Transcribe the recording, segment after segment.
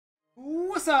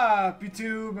What's up,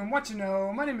 YouTube, and what you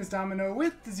know? My name is Domino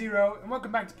with Domin0, and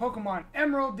welcome back to Pokemon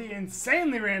Emerald, the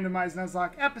insanely randomized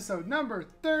Nuzlocke, episode number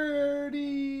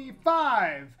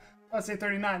 35. I'll say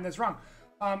 39, that's wrong.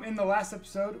 In the last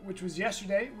episode, which was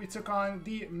yesterday, we took on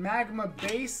the Magma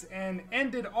base and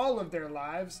ended all of their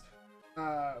lives.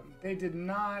 They did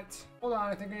not... Hold on,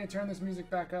 I think I need to turn this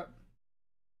music back up.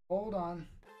 Hold on.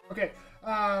 Okay,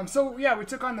 so yeah, we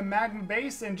took on the Magma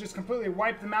base and just completely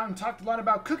wiped them out and talked a lot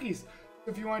about cookies.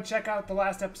 If you want to check out the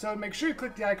last episode, make sure you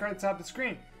click the icon at the top of the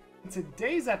screen. In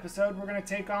today's episode, we're going to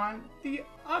take on the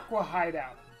Aqua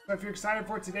hideout. So if you're excited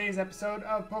for today's episode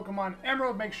of Pokemon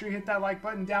Emerald, make sure you hit that like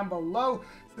button down below,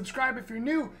 subscribe if you're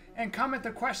new, and comment the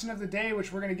question of the day,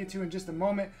 which we're going to get to in just a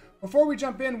moment. Before we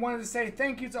jump in, wanted to say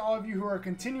thank you to all of you who are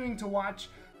continuing to watch.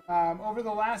 Over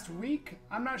the last week,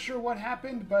 I'm not sure what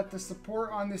happened, but the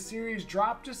support on this series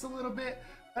dropped just a little bit.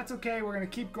 That's okay, we're going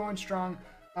to keep going strong.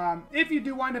 If you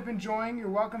do wind up enjoying, you're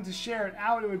welcome to share it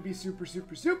out. It would be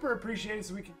super appreciated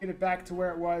so we can get it back to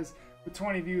where it was with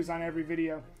 20 views on every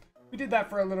video. We did that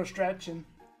for a little stretch and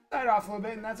died off a little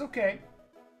bit, and that's okay.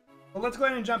 But let's go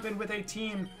ahead and jump in with a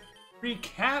team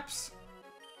recaps,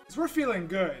 because we're feeling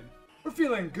good. We're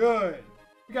feeling good.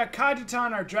 We got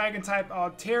Kajitan, our dragon type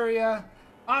Altaria,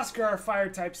 Oscar, our fire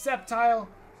type Sceptile,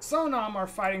 Sonam, our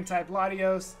fighting type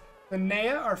Latios,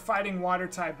 Linnea, our fighting water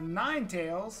type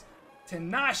Ninetales,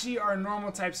 Tanashi, our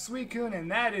normal type Suicune, and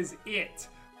that is it.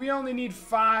 We only need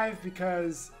 5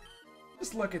 because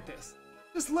just look at this.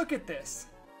 Just look at this.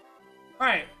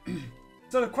 Alright,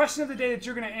 so the question of the day that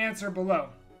you're going to answer below.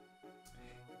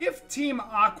 If Team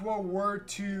Aqua were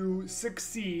to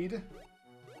succeed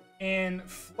in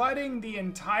flooding the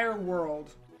entire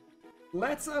world,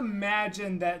 let's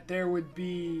imagine that there would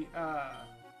be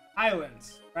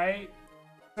islands, right?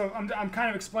 So I'm kind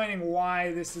of explaining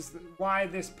why this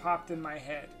popped in my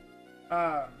head.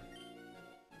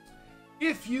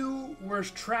 If you were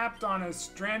trapped on a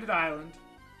stranded island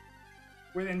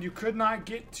and you could not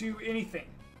get to anything,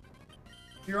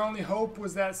 your only hope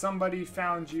was that somebody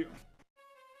found you,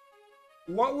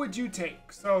 what would you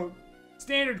take? So,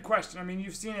 standard question. I mean,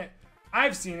 you've seen it.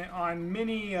 I've seen it on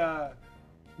many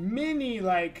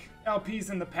like LPs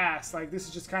in the past. Like, this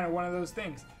is just kind of one of those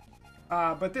things.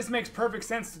 But this makes perfect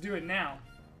sense to do it now.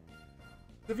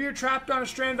 If you're trapped on a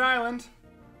stranded island,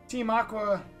 Team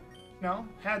Aqua, you know,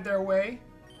 had their way,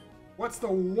 what's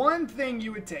the one thing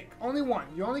you would take? Only one.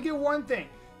 You only get one thing.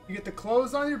 You get the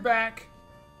clothes on your back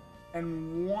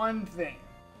and one thing.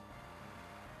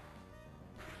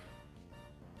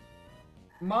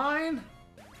 Mine,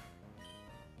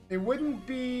 it wouldn't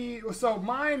be... So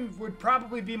mine would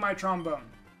probably be my trombone.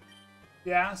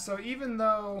 Yeah, so even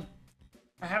though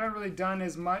I haven't really done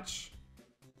as much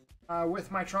with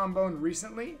my trombone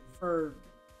recently for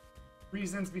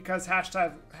reasons because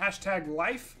hashtag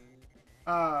life.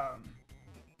 I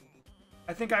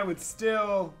think I would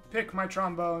still pick my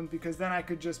trombone because then I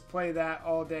could just play that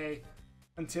all day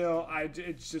until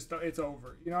it's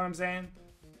over. You know what I'm saying?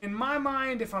 In my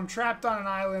mind, if I'm trapped on an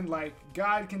island, like,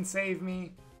 God can save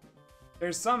me.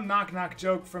 There's some knock-knock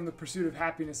joke from The Pursuit of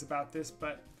Happiness about this,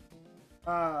 but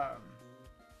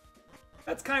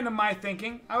that's kind of my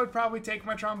thinking. I would probably take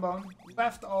my trombone.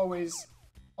 Left always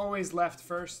left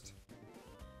first.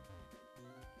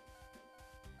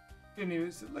 Good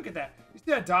news. Look at that. You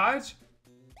see that dodge?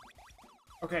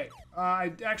 Okay,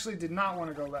 I actually did not want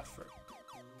to go left first.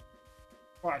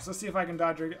 Alright, so let's see if I can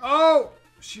dodge her again. Oh!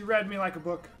 She read me like a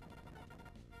book.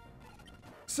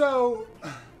 So,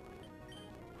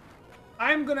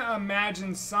 I'm gonna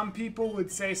imagine some people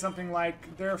would say something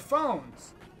like their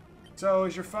phones. So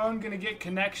is your phone gonna get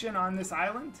connection on this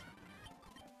island?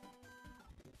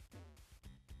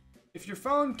 If your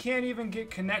phone can't even get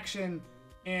connection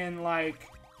in like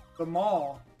the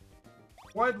mall,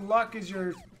 what luck is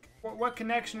your... What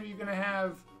connection are you gonna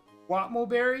have?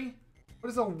 Watmoberry? What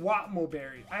is a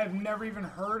Watmoberry? I have never even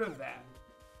heard of that.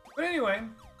 But anyway,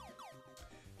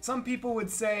 some people would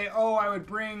say, oh, I would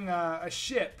bring a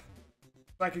ship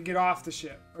so I could get off the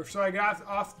ship. Or so I got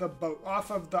off the boat,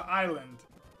 off of the island.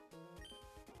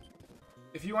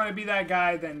 If you want to be that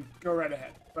guy, then go right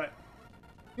ahead. But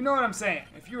you know what I'm saying.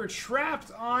 If you were trapped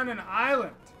on an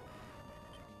island,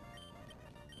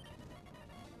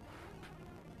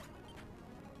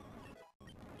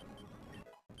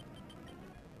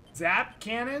 Zap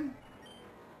Cannon?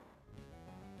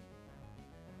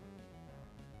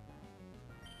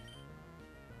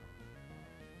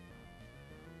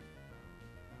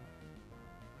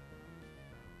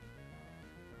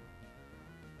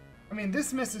 I mean,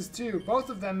 this misses too. Both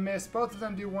of them miss. Both of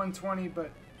them do 120, but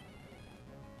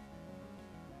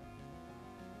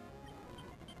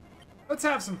let's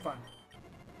have some fun.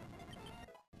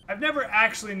 I've never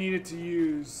actually needed to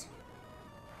use...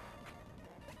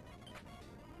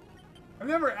 I've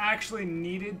never actually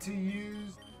needed to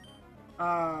use...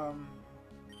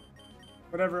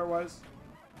 whatever it was.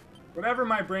 Whatever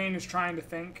my brain is trying to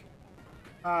think.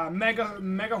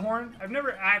 Mega Horn. I've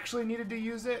never actually needed to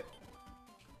use it.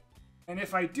 And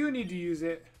if I do need to use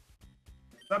it,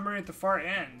 submarine at the far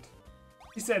end.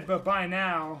 He said, but by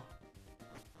now...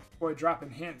 Boy,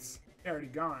 dropping hints. They're already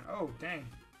gone. Oh, dang.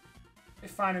 They're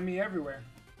finding me everywhere.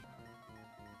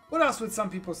 What else would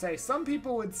some people say? Some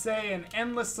people would say an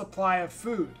endless supply of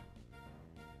food.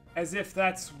 As if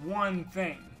that's one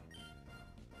thing.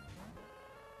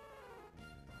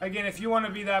 Again, if you want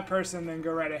to be that person, then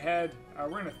go right ahead.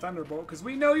 We're in a Thunderbolt, because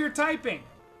we know you're typing.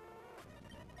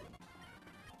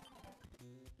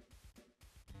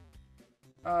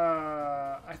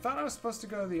 I thought I was supposed to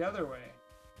go the other way.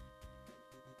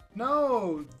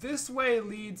 No, this way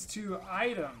leads to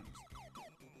items.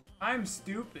 I'm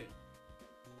stupid.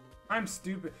 I'm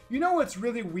stupid. You know what's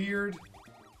really weird?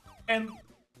 And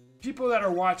people that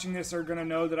are watching this are gonna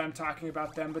know that I'm talking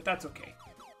about them, but that's okay.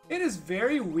 It is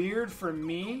very weird for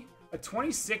me, a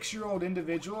 26-year-old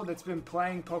individual that's been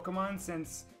playing Pokemon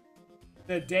since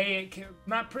the day it came,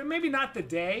 maybe not the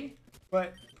day,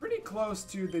 but pretty close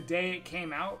to the day it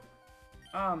came out.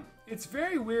 It's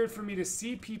very weird for me to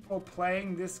see people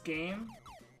playing this game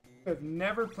who have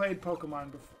never played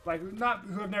Pokemon before. Like, not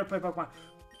who have never played Pokemon.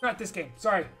 Not this game.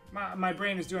 Sorry. My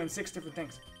brain is doing 6 different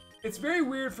things. It's very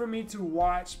weird for me to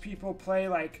watch people play,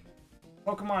 like,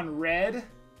 Pokemon Red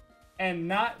and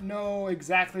not know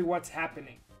exactly what's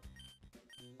happening.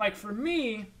 Like, for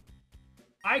me,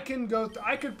 I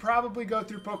could probably go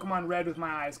through Pokemon Red with my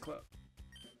eyes closed.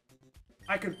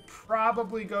 I could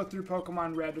probably go through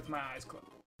Pokemon Red with my eyes closed.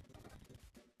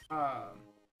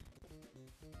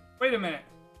 Wait a minute.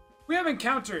 We have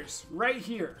encounters right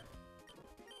here.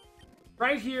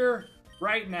 Right here,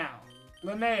 right now.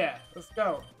 Linnea, let's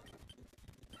go.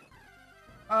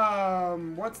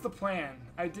 What's the plan?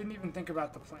 I didn't even think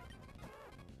about the plan.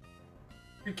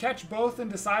 We catch both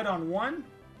and decide on one?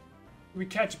 We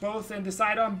catch both and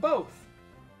decide on both?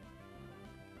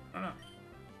 I don't know.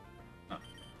 Huh.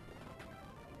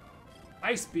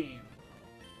 Ice Beam.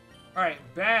 Alright,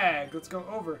 bag. Let's go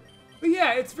over. But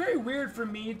yeah, it's very weird for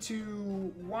me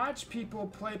to watch people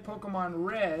play Pokemon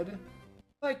Red.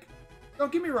 Like,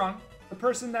 don't get me wrong. The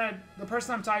person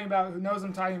I'm talking about, who knows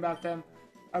I'm talking about them,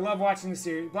 I love watching the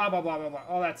series, blah, blah, blah, blah, blah,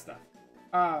 all that stuff.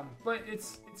 But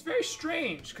it's very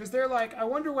strange, because they're like, I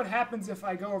wonder what happens if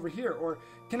I go over here, or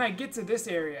can I get to this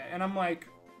area? And I'm like,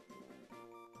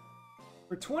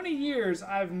 for 20 years,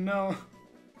 I've known...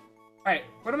 Alright,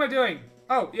 what am I doing?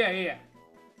 Oh, yeah.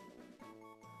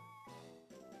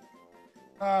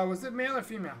 Was it male or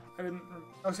female? I didn't...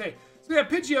 Okay, so we have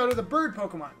Pidgeotto, the bird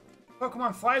Pokemon.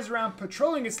 Pokemon flies around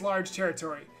patrolling its large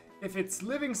territory. If its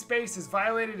living space is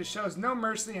violated, it shows no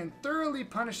mercy and thoroughly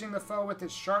punishing the foe with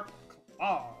its sharp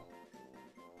claw.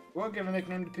 We'll give a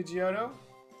nickname to Pidgeotto,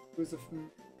 who's a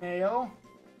male.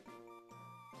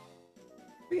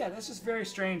 But yeah, that's just very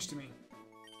strange to me.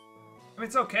 I mean,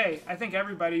 it's okay. I think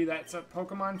everybody that's a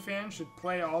Pokemon fan should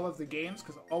play all of the games,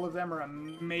 because all of them are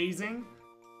amazing.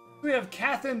 We have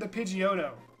Cathin the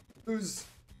Pidgeotto, who's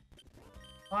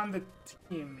on the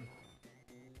team.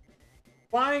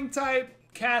 Flying type,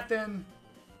 Cathin,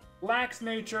 lacks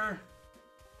nature.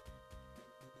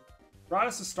 Brought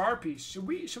us a star piece. Should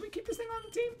we keep this thing on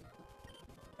the team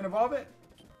and evolve it?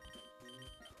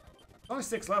 Only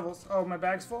 6 levels. Oh, my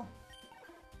bag's full.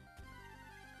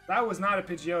 That was not a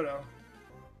Pidgeotto.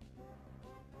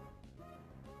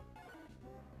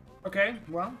 Okay,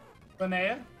 well,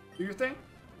 Linnea, do your thing.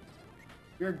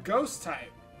 You're a ghost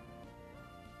type.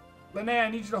 Linnea, I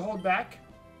need you to hold back.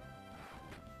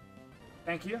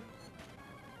 Thank you.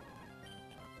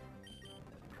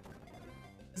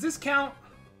 Does this count?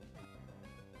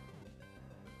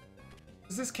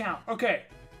 Does this count? Okay.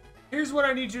 Here's what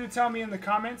I need you to tell me in the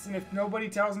comments, and if nobody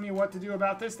tells me what to do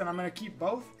about this, then I'm going to keep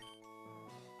both.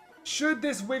 Should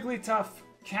this Wigglytuff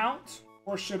count,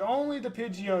 or should only the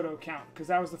Pidgeotto count? Because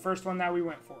that was the first one that we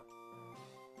went for.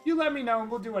 You let me know,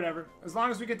 and we'll do whatever, as long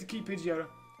as we get to keep Pidgeotto.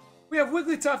 We have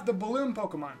Wigglytuff, the balloon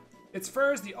Pokemon. Its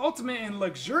fur is the ultimate in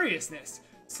luxuriousness.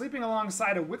 Sleeping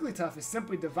alongside a Wigglytuff is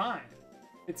simply divine.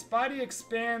 Its body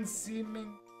expands,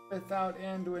 seeming without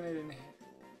end when it inhales.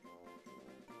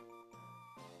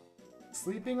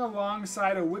 Sleeping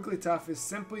alongside a Wigglytuff is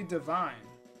simply divine.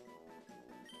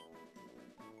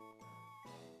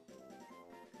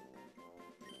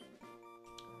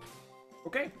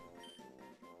 Okay.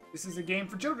 This is a game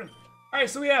for children. Alright,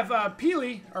 so we have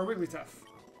Peely, our Wigglytuff.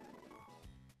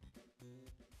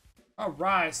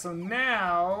 Alright, so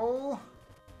now...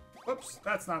 Whoops,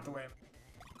 that's not the way.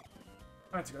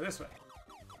 I have to go this way.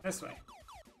 This way.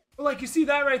 But like, you see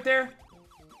that right there?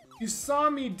 You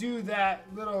saw me do that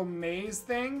little maze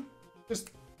thing. Just,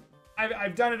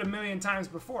 I've done it a million times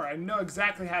before. I know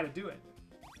exactly how to do it.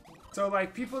 So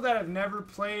like, people that have never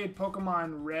played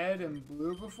Pokemon Red and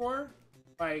Blue before,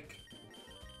 like...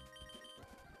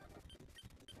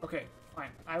 Okay,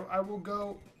 fine. I will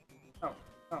go...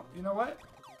 Oh, you know what?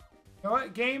 You know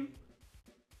what, game?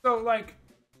 So like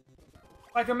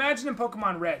imagine in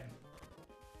Pokemon Red.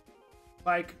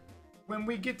 Like, when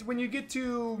you get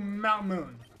to Mount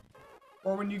Moon,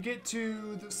 or when you get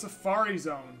to the Safari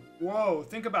Zone. Whoa,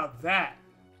 think about that.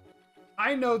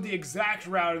 I know the exact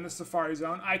route in the Safari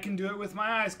Zone. I can do it with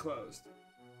my eyes closed.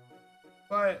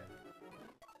 But...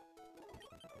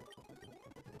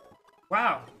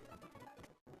 Wow.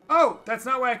 Oh, that's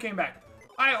not why I came back.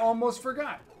 I almost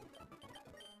forgot.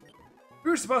 We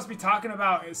were supposed to be talking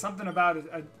about something about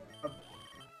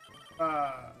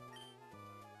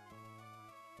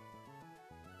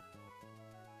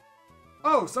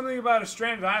oh, something about a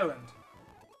stranded island.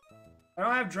 I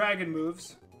don't have dragon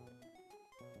moves.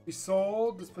 Be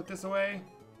sold. Let's put this away.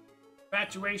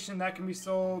 Infatuation, that can be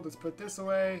sold. Let's put this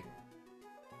away.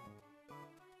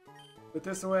 Put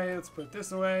this away. Let's put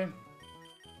this away.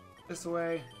 This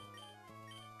away.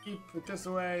 Put this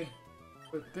away.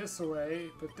 Put this away.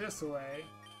 Put this away.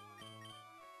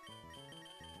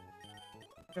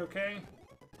 Okay.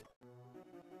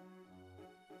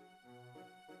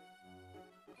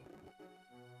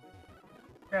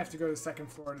 I have to go to the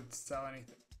second floor to sell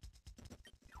anything.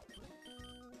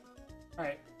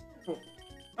 Alright. Cool.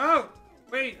 Oh!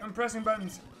 Wait, I'm pressing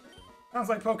buttons. Sounds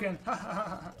like Pokken.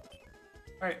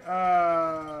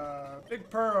 Alright, Big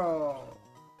Pearl.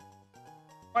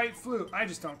 White Flute. I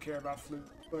just don't care about Flute.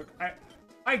 Look,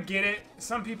 I get it.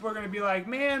 Some people are gonna be like,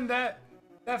 man, that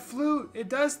flute, it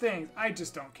does things. I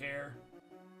just don't care.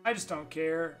 I just don't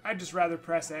care. I'd just rather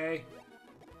press A.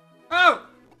 Oh!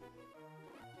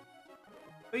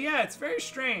 But yeah, it's very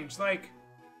strange. Like,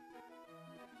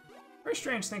 very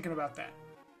strange thinking about that.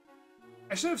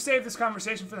 I should have saved this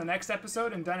conversation for the next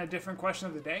episode and done a different question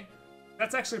of the day.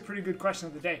 That's actually a pretty good question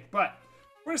of the day. But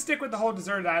we're gonna stick with the whole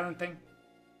deserted island thing.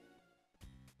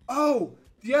 Oh,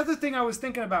 the other thing I was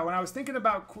thinking about when I was thinking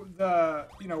about the,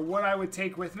 what I would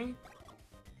take with me.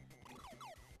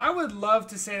 I would love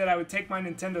to say that I would take my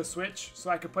Nintendo Switch so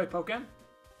I could play Pokémon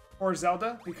or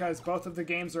Zelda, because both of the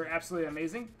games are absolutely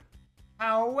amazing.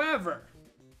 However,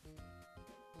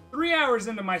 3 hours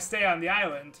into my stay on the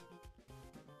island,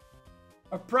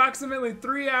 approximately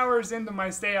 3 hours into my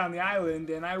stay on the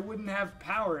island, and I wouldn't have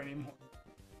power anymore.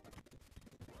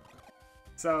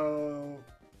 So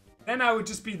then I would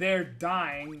just be there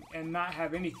dying and not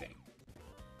have anything.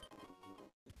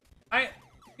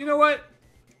 You know what?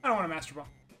 I don't want a Master Ball.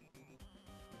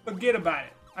 Forget about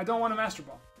it. I don't want a Master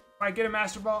Ball. If I get a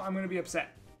Master Ball, I'm going to be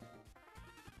upset.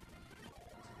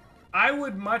 I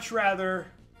would much rather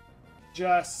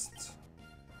just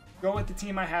go with the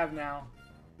team I have now,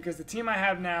 because the team I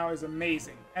have now is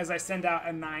amazing, as I send out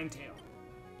a Ninetale,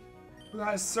 who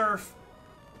has Surf,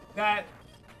 that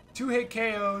 2-hit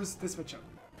KOs this Machoke.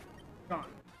 Gone.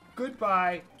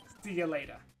 Goodbye. See you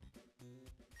later.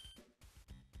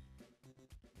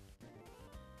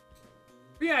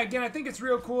 But yeah, again, I think it's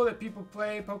real cool that people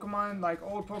play Pokemon, like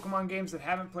old Pokemon games that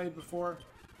haven't played before.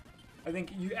 I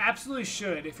think you absolutely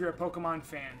should, if you're a Pokemon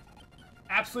fan.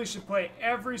 Absolutely should play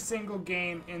every single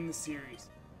game in the series,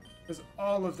 because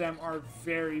all of them are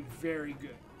very, very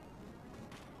good.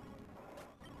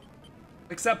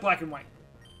 Except Black and White.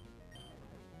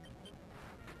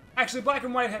 Actually, Black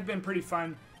and White have been pretty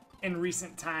fun in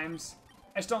recent times.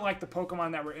 I just don't like the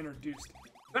Pokemon that were introduced.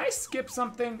 Did I skip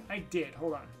something? I did.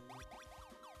 Hold on.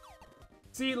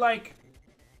 See, like,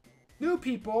 new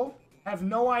people have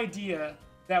no idea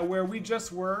that where we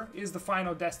just were is the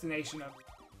final destination of it.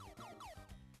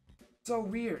 So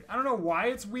weird. I don't know why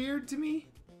it's weird to me.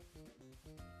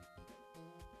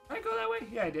 Did I go that way?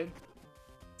 Yeah, I did.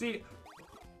 See,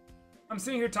 I'm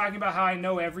sitting here talking about how I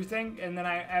know everything, and then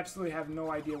I absolutely have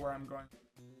no idea where I'm going.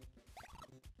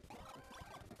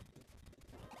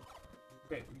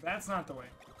 Okay, that's not the way.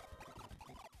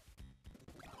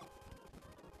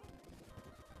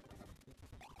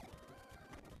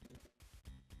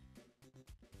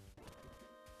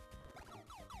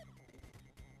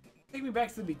 Take me back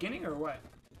to the beginning, or what?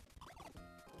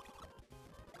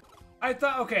 I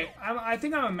thought, okay, I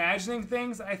think I'm imagining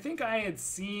things. I think I had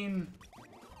seen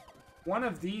one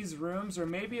of these rooms, or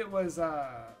maybe it was,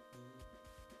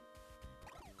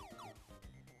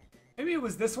 maybe it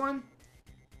was this one.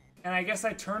 and I guess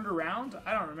I turned around.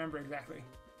 I don't remember exactly.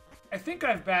 I think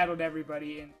I've battled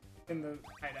everybody in the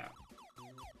hideout.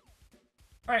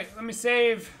 All right, let me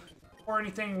save or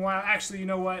anything. While actually, you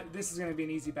know what? This is gonna be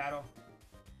an easy battle.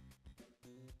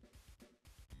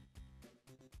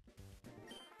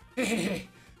 Hey,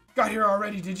 got here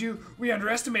already, did you? We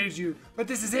underestimated you, but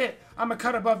this is it. I'm a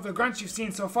cut above the grunts you've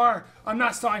seen so far. I'm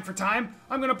not stalling for time.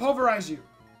 I'm gonna pulverize you.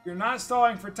 You're not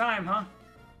stalling for time, huh?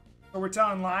 So we're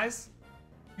telling lies?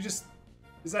 You just...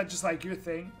 Is that just like your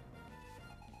thing?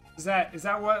 Is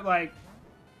that what like...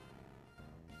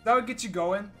 Is that what gets you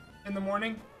going in the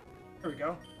morning? There we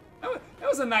go. That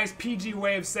was a nice PG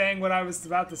way of saying what I was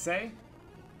about to say.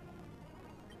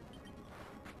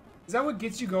 Is that what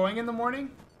gets you going in the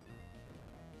morning?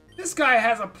 This guy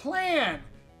has a plan!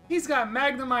 He's got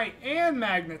Magnemite and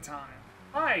Magneton.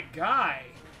 My guy.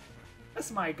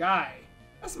 That's my guy.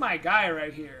 That's my guy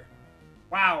right here.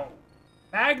 Wow.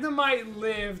 Magnemite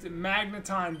lived,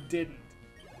 Magneton didn't.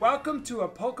 Welcome to a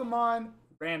Pokemon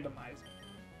randomizer.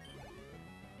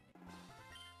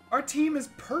 Our team is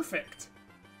perfect.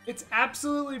 It's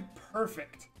absolutely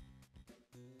perfect.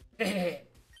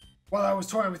 While I was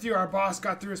toying with you, our boss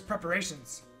got through his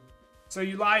preparations. So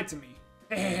you lied to me.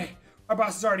 Our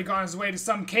boss has already gone his way to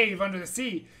some cave under the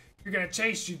sea. If you're gonna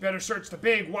chase, you'd better search the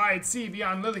big, wide sea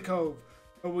beyond Lily Cove.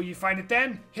 But will you find it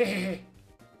then? Can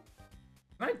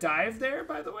I dive there,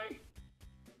 by the way?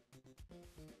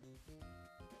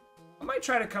 I might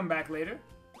try to come back later.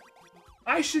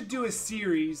 I should do a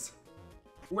series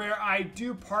where I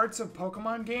do parts of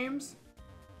Pokemon games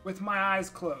with my eyes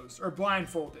closed or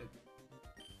blindfolded.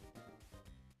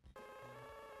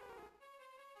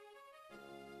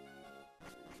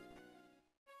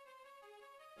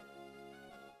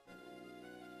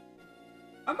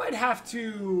 I might have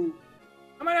to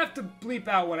bleep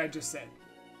out what I just said.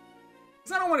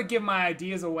 Because I don't want to give my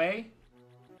ideas away.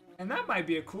 And that might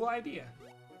be a cool idea.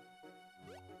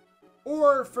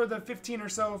 Or for the 15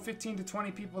 to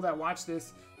 20 people that watch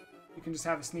this, you can just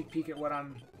have a sneak peek at what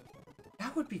I'm...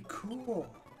 That would be cool.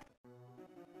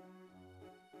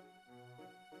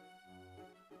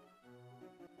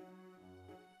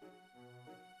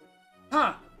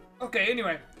 Huh. Okay,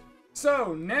 anyway.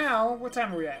 So now, what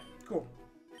time are we at? Cool.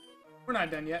 We're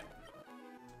not done yet.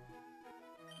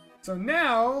 So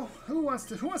now, who wants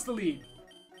to lead?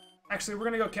 Actually, we're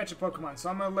gonna go catch a Pokemon. So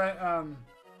I'm gonna let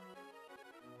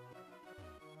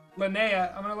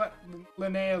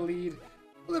Linnea lead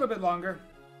a little bit longer.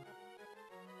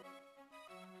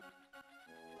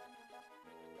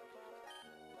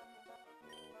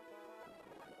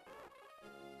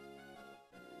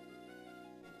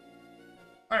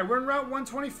 Alright, we're in Route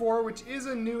 124, which is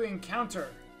a new encounter.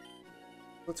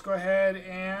 Let's go ahead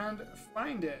and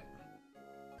find it.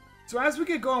 So as we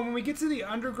get going, when we get to the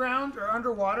underground or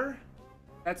underwater,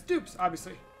 that's dupes,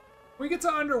 obviously. When we get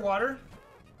to underwater,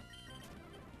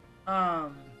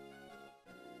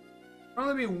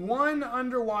 only be one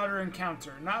underwater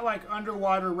encounter, not like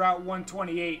underwater Route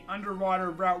 128, underwater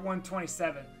Route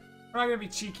 127. We're not gonna be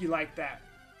cheeky like that.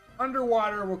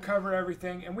 Underwater will cover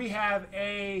everything, and we have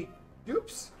a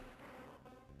dupes.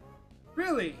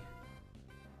 Really?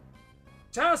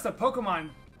 Shout out to Pokemon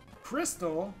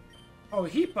Crystal. Oh,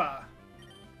 Heepa.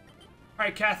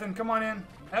 Alright, Cathin, come on in.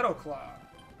 Metal Claw.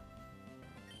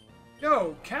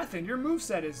 Yo, Cathin, your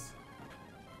moveset is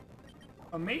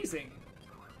amazing.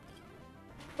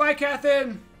 Bye,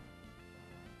 Cathin.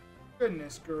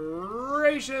 Goodness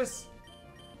gracious.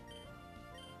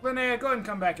 Linnea, go ahead and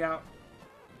come back out.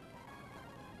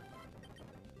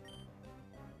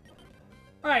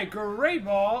 Alright, Great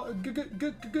Ball.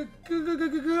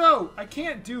 Go! I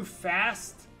can't do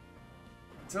fast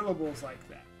syllables like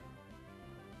that.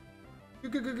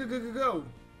 Go!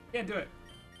 Can't do it.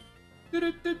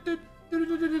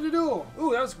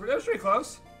 Ooh, that was pretty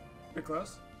close. Pretty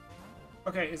close.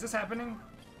 Okay, is this happening?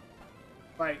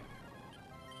 Like,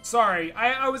 sorry,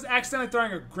 I was accidentally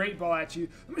throwing a Great Ball at you.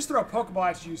 Let me just throw a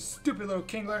Pokeball at you, stupid little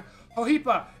Kingler. Oh,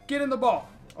 Heepa, get in the ball.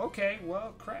 Okay,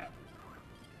 well, crap.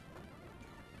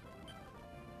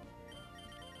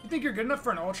 You think you're good enough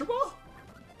for an Ultra Ball?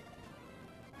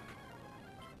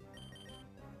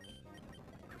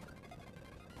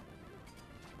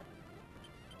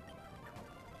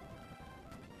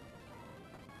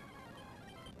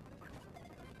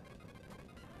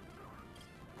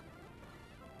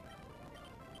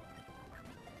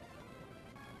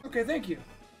 Okay, thank you.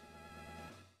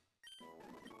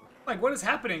 Like, what is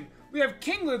happening? We have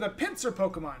Kingler, the pincer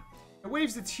Pokemon. It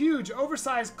waves its huge,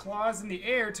 oversized claws in the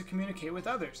air to communicate with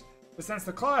others. But since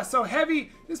the claw is so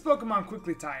heavy, this Pokemon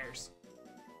quickly tires.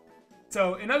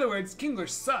 So, in other words, Kingler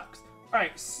sucks.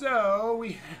 Alright, so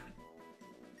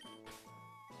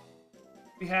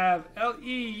We have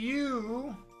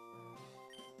LEU.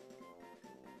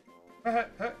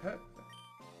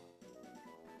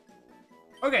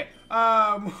 Okay,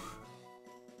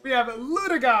 we have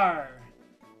Ludigar.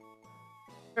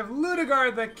 We have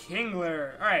Ludigar the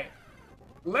Kingler. Alright,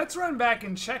 let's run back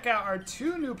and check out our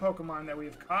 2 new Pokemon that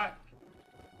we've caught.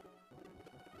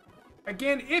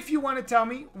 Again, if you want to tell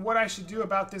me what I should do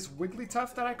about this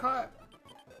Wigglytuff that I caught,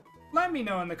 let me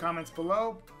know in the comments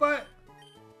below. But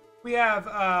we have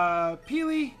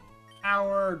Peely,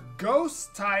 our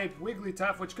Ghost type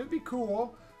Wigglytuff, which could be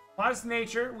cool. Modest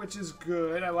nature, which is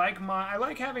good. I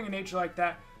like having a nature like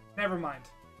that. Never mind.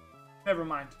 Never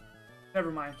mind.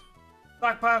 Never mind.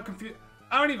 Stockpile confused.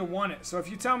 I don't even want it. So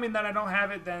if you tell me that I don't have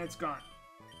it, then it's gone.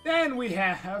 Then we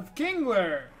have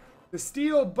Kingler, the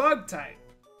Steel Bug type,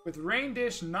 with Rain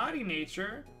Dish, Naughty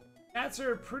nature. Stats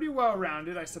are pretty well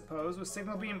rounded, I suppose, with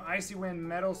Signal Beam, Icy Wind,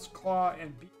 Metal Claw,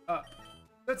 and Beat Up.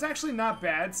 That's actually not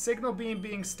bad. Signal Beam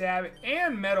being Stab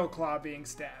and Metal Claw being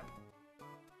Stab.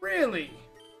 Really?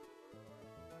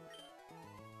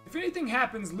 If anything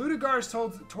happens, Ludigar's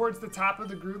towards the top of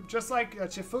the group, just like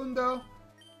Chifundo,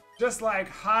 just like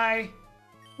Hai,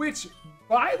 which,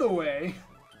 by the way,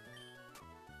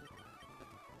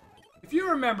 if you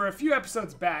remember a few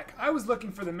episodes back, I was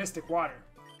looking for the Mystic Water.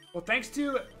 Well, thanks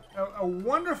to a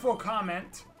wonderful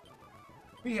comment,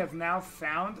 we have now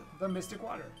found the Mystic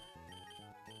Water.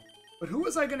 But who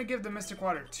was I going to give the Mystic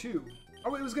Water to?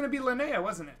 Oh, it was going to be Linnea,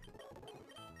 wasn't it?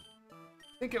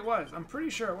 I think it was. I'm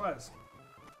pretty sure it was.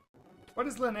 What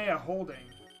is Linnea holding?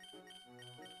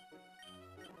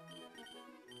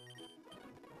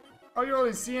 Oh, you're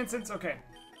holding Sea Incense? Okay.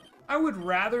 I would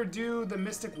rather do the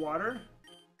Mystic Water.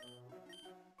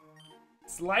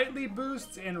 Slightly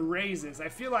boosts and raises. I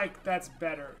feel like that's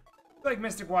better. I feel like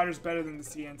Mystic Water is better than the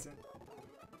Sea Incense.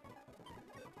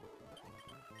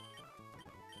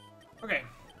 Okay.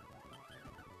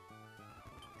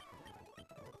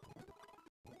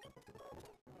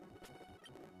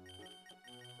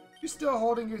 You still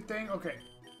holding your thing? Okay.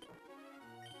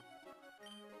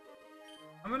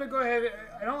 I'm gonna go ahead.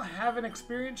 I don't have an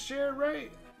experience share,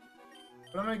 right?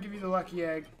 But I'm gonna give you the lucky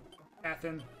egg,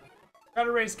 Cathin.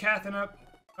 Gotta raise Cathin up.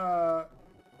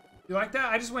 You like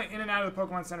that? I just went in and out of the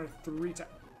Pokemon Center 3 times.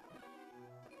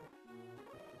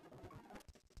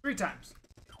 3 times.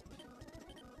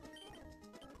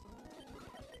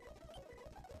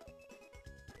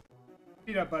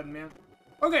 Beat up button, man.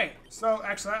 Okay, so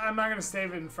actually, I'm not gonna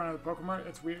save it in front of the Pokemon.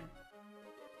 It's weird.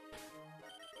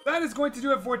 That is going to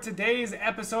do it for today's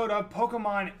episode of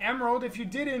Pokemon Emerald. If you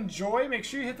did enjoy, make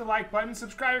sure you hit the like button,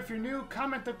 subscribe if you're new,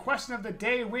 comment the question of the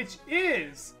day, which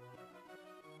is,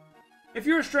 if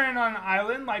you were stranded on an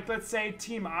island, like let's say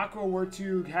Team Aqua were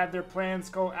to have their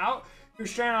plans go out, if you're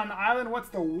stranded on an island, what's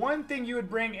the one thing you would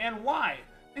bring and why?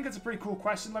 I think it's a pretty cool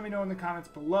question. Let me know in the comments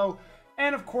below.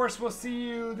 And of course, we'll see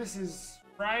you, this is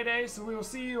Friday, so we will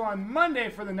see you on Monday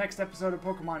for the next episode of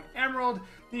Pokemon Emerald,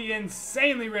 the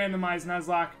insanely randomized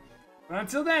Nuzlocke. But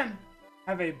until then,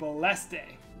 have a blessed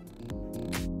day.